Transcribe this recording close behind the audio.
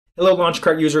Hello Launch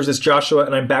Cart users, it's Joshua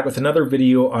and I'm back with another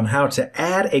video on how to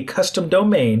add a custom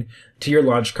domain to your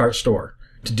Launch Cart store.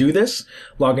 To do this,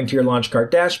 log into your Launch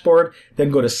Cart dashboard,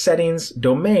 then go to Settings,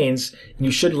 Domains, and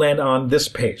you should land on this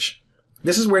page.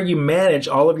 This is where you manage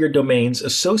all of your domains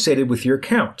associated with your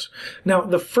account. Now,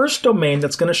 the first domain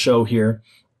that's going to show here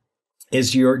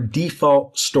is your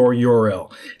default store URL.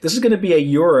 This is going to be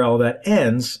a URL that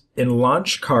ends in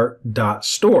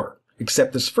launchcart.store.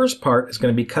 Except this first part is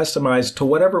going to be customized to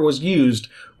whatever was used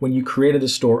when you created the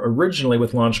store originally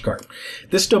with LaunchCart.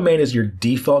 This domain is your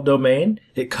default domain.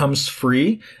 It comes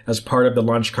free as part of the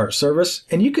LaunchCart service,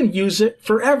 and you can use it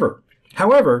forever.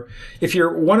 However, if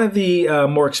you're one of the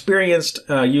more experienced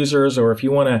users, or if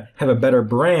you want to have a better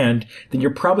brand, then you're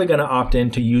probably going to opt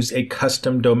in to use a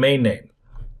custom domain name.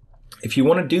 If you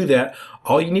want to do that,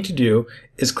 all you need to do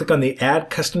is click on the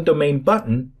Add Custom Domain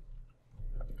button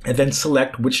and then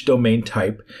select which domain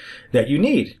type that you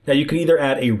need. Now you can either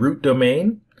add a root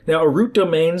domain. Now root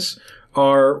domains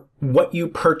are what you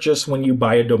purchase when you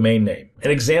buy a domain name. An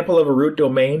example of a root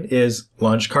domain is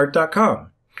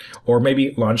launchcart.com, or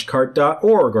maybe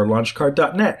launchcart.org or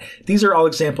launchcart.net. These are all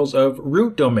examples of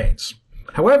root domains.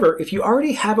 However, if you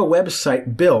already have a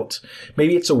website built,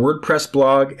 maybe it's a WordPress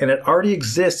blog and it already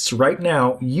exists right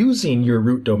now using your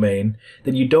root domain,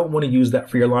 then you don't want to use that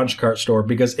for your LaunchCart store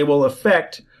because it will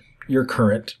affect your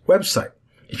current website.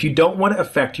 If you don't want to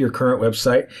affect your current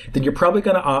website, then you're probably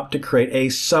going to opt to create a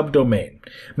subdomain.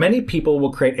 Many people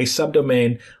will create a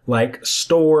subdomain like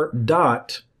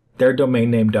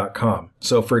store.theirdomainname.com.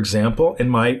 So for example, in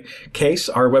my case,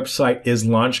 our website is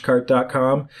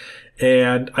launchcart.com,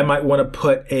 and I might want to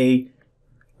put a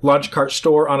LaunchCart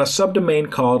store on a subdomain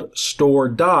called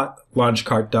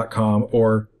store.launchcart.com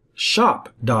or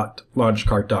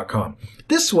shop.launchcart.com.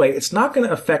 This way, it's not going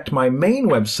to affect my main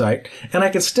website, and I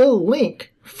can still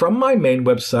link from my main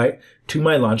website to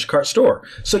my LaunchCart store.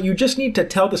 So you just need to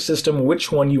tell the system which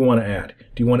one you want to add.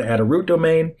 Do you want to add a root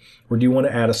domain, or do you want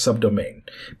to add a subdomain?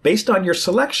 Based on your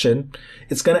selection,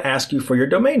 it's going to ask you for your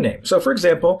domain name. So for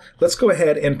example, let's go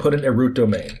ahead and put in a root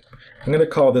domain. I'm going to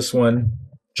call this one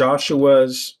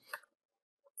Joshua's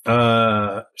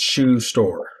Shoe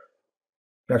Store.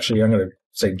 Actually, I'm going to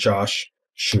say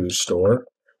joshshoestore.com.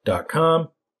 I'm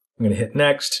going to hit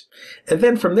next. And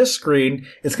then from this screen,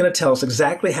 it's going to tell us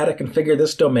exactly how to configure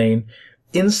this domain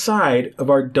inside of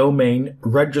our domain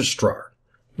registrar.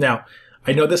 Now,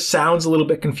 I know this sounds a little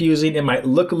bit confusing. It might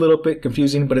look a little bit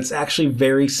confusing, but it's actually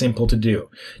very simple to do.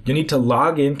 You need to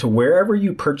log into wherever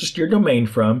you purchased your domain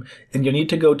from, and you'll need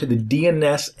to go to the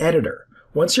DNS editor.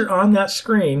 Once you're on that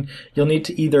screen, you'll need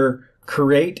to either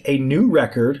create a new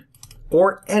record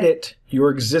or edit your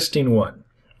existing one.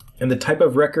 And the type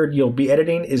of record you'll be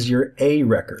editing is your A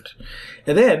record.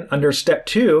 And then under step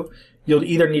 2, you'll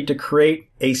either need to create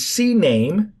a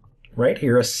CNAME, right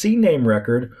here, a CNAME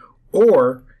record,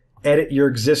 or edit your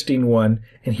existing one.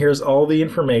 And here's all the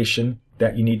information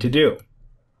that you need to do.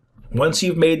 Once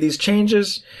you've made these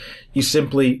changes, you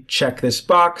simply check this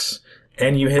box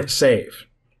and you hit save.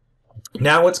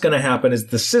 Now what's going to happen is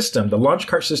the system, the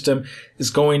LaunchCart system, is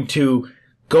going to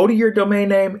go to your domain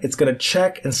name, it's going to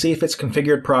check and see if it's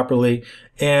configured properly,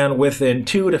 and within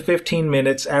 2 to 15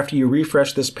 minutes after you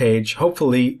refresh this page,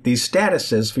 hopefully these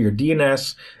statuses for your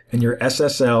DNS and your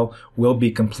SSL will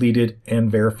be completed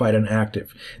and verified and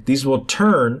active. These will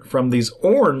turn from these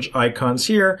orange icons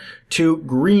here to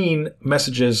green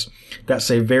messages that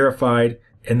say verified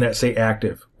and that say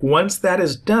active. Once that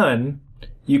is done,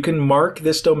 you can mark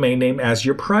this domain name as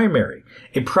your primary.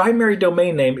 A primary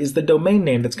domain name is the domain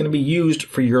name that's going to be used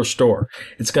for your store.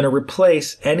 It's going to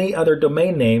replace any other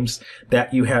domain names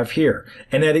that you have here.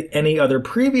 And any other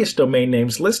previous domain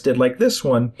names listed, like this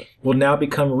one, will now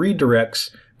become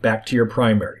redirects back to your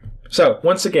primary. So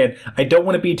once again, I don't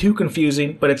want to be too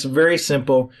confusing, but it's very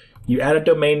simple. You add a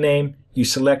domain name, you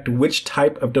select which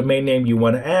type of domain name you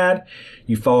want to add,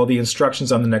 you follow the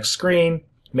instructions on the next screen,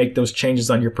 make those changes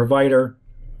on your provider,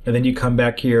 and then you come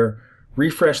back here,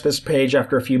 refresh this page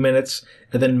after a few minutes,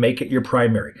 and then make it your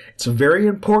primary. It's very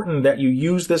important that you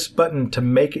use this button to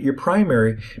make it your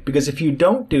primary, because if you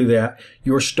don't do that,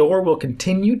 your store will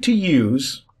continue to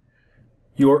use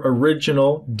your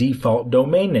original default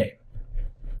domain name.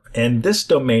 And this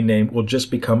domain name will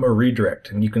just become a redirect.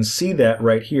 And you can see that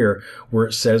right here where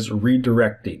it says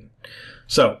redirecting.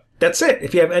 So that's it.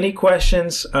 If you have any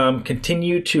questions,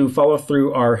 continue to follow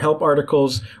through our help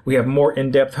articles. We have more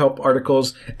in-depth help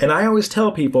articles. And I always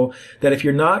tell people that if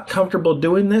you're not comfortable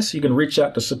doing this, you can reach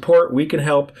out to support. We can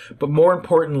help. But more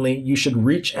importantly, you should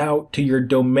reach out to your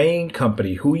domain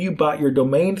company, who you bought your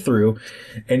domain through,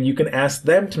 and you can ask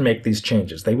them to make these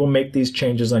changes. They will make these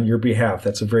changes on your behalf.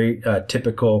 That's a very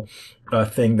typical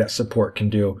thing that support can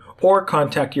do. Or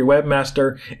contact your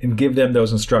webmaster and give them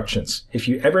those instructions. If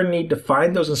you ever need to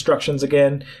find those instructions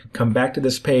again, come back to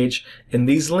this page, and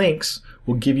these links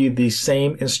will give you the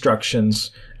same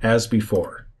instructions as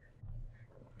before.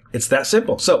 It's that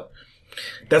simple. So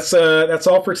that's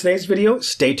all for today's video.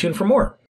 Stay tuned for more.